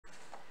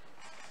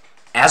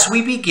As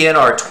we begin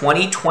our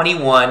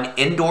 2021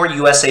 Indoor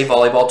USA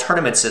Volleyball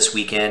tournaments this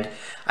weekend,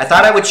 I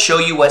thought I would show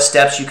you what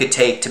steps you could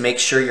take to make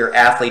sure your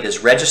athlete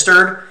is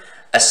registered,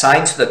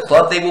 assigned to the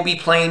club they will be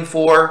playing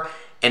for,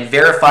 and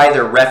verify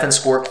their ref and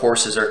score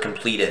courses are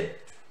completed.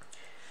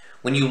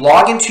 When you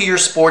log into your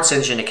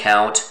SportsEngine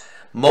account,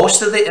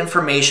 most of the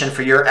information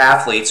for your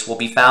athletes will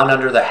be found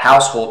under the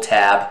Household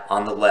tab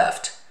on the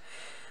left.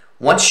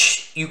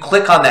 Once you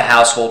click on the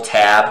Household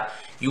tab,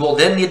 you will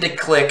then need to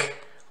click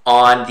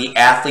on the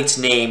athlete's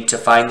name to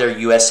find their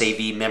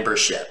USAV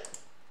membership.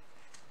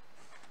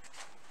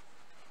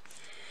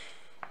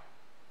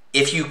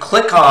 If you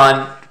click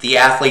on the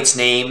athlete's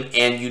name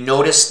and you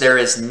notice there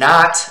is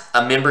not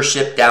a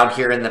membership down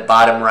here in the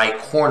bottom right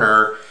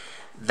corner,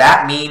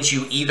 that means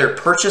you either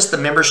purchased the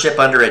membership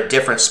under a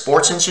different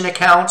SportsEngine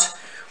account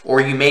or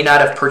you may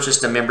not have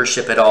purchased a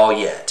membership at all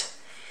yet.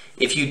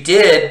 If you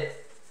did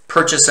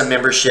purchase a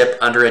membership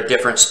under a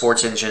different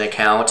SportsEngine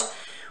account,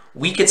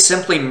 we could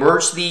simply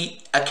merge the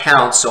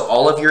accounts so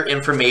all of your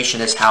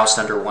information is housed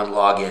under one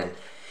login.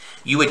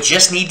 You would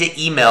just need to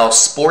email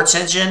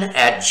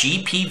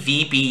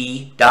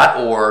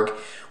sportsengine@gpvb.org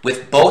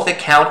with both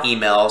account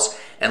emails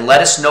and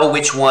let us know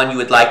which one you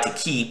would like to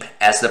keep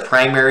as the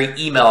primary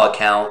email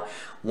account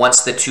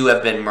once the two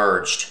have been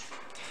merged.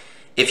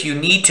 If you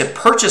need to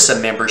purchase a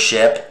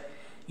membership,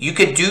 you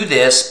could do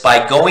this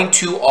by going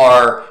to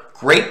our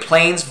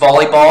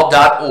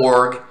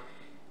GreatPlainsVolleyball.org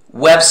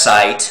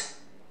website.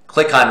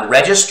 Click on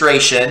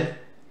Registration,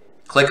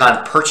 click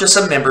on Purchase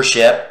a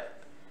Membership,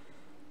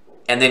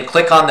 and then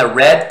click on the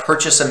red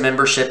Purchase a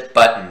Membership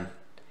button.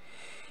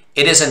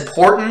 It is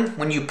important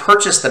when you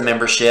purchase the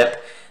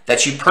membership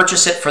that you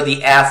purchase it for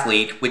the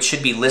athlete, which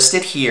should be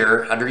listed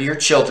here under your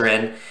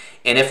children,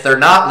 and if they're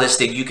not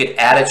listed, you could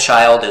add a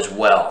child as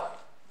well.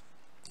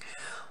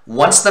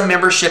 Once the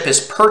membership is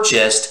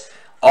purchased,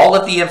 all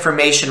of the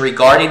information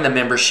regarding the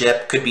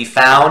membership could be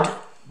found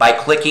by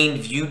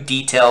clicking View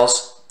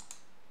Details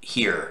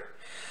here.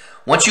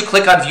 Once you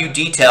click on View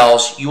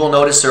Details, you will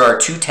notice there are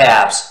two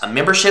tabs, a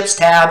Memberships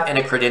tab and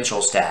a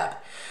Credentials tab.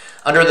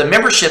 Under the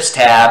Memberships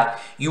tab,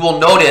 you will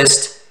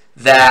notice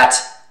that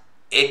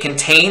it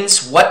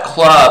contains what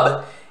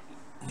club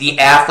the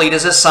athlete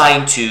is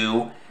assigned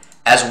to,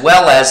 as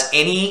well as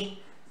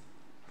any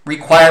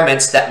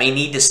requirements that may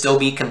need to still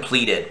be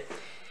completed.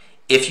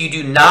 If you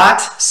do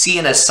not see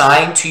an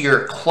assign to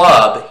your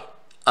club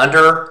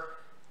under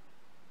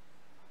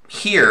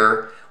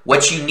here,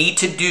 what you need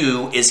to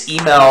do is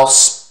email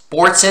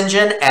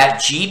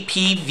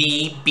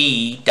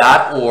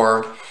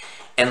sportsengine@gpvb.org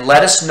and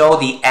let us know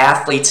the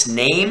athlete's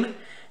name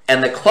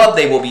and the club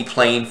they will be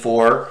playing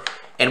for,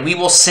 and we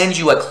will send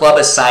you a club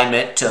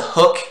assignment to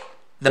hook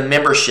the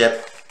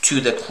membership to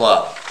the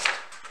club.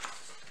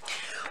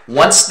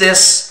 Once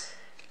this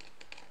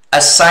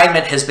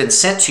assignment has been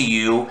sent to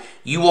you,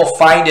 you will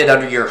find it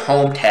under your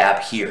Home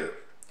tab here.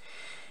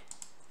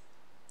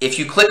 If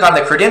you click on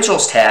the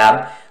Credentials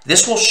tab,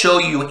 this will show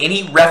you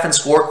any ref and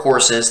score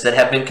courses that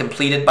have been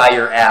completed by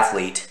your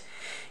athlete.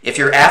 If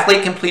your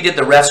athlete completed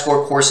the ref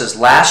score courses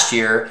last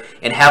year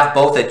and have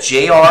both a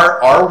JR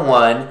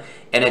R1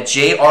 and a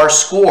JR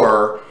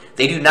score,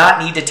 they do not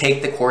need to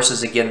take the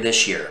courses again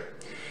this year.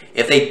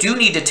 If they do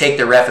need to take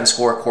the ref and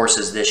score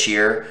courses this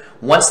year,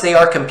 once they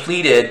are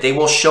completed, they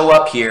will show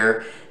up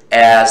here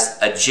as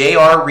a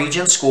JR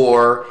region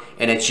score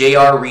and a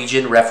JR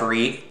region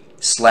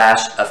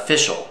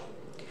referee/official.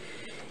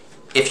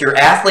 If your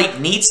athlete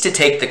needs to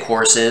take the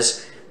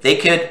courses, they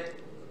could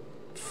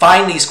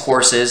find these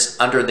courses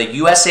under the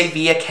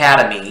USAV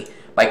Academy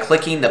by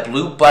clicking the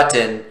blue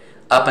button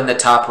up in the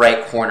top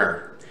right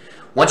corner.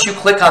 Once you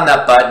click on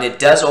that button, it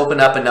does open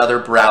up another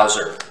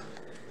browser.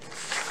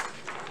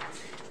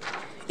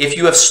 If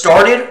you have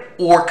started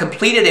or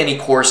completed any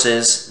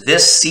courses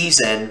this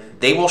season,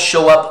 they will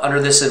show up under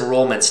this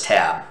Enrollments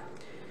tab.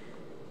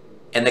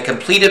 And the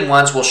completed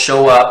ones will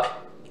show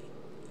up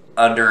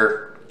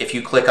under if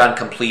you click on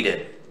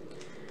Completed.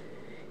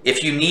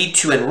 If you need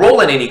to enroll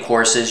in any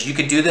courses, you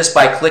could do this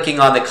by clicking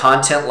on the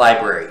Content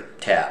Library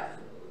tab.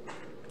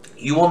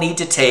 You will need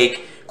to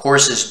take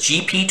courses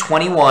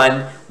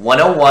GP21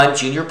 101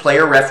 Junior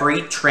Player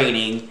Referee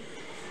Training,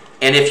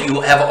 and if you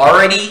have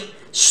already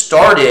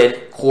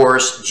started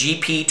course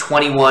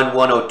GP21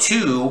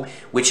 102,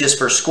 which is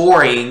for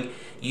scoring,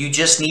 you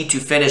just need to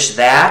finish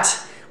that.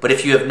 But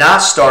if you have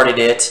not started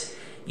it,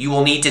 you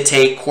will need to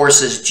take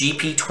courses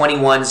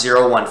GP21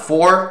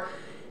 014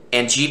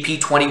 and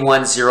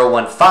GP21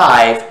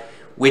 015,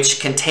 which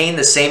contain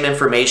the same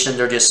information.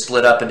 They're just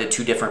split up into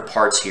two different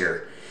parts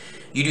here.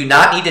 You do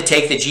not need to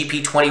take the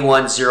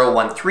GP21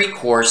 013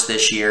 course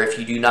this year if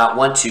you do not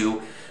want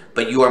to,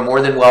 but you are more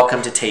than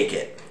welcome to take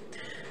it.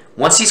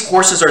 Once these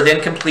courses are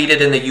then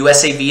completed in the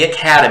USAV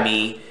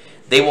Academy,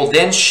 they will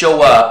then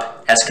show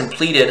up as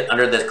completed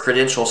under the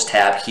Credentials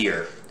tab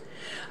here.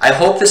 I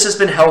hope this has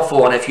been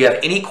helpful, and if you have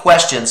any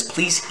questions,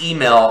 please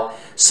email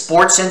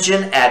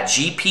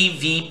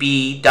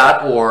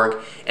sportsengine@gpvb.org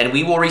and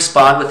we will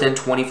respond within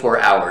 24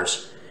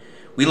 hours.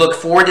 We look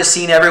forward to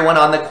seeing everyone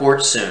on the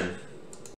court soon.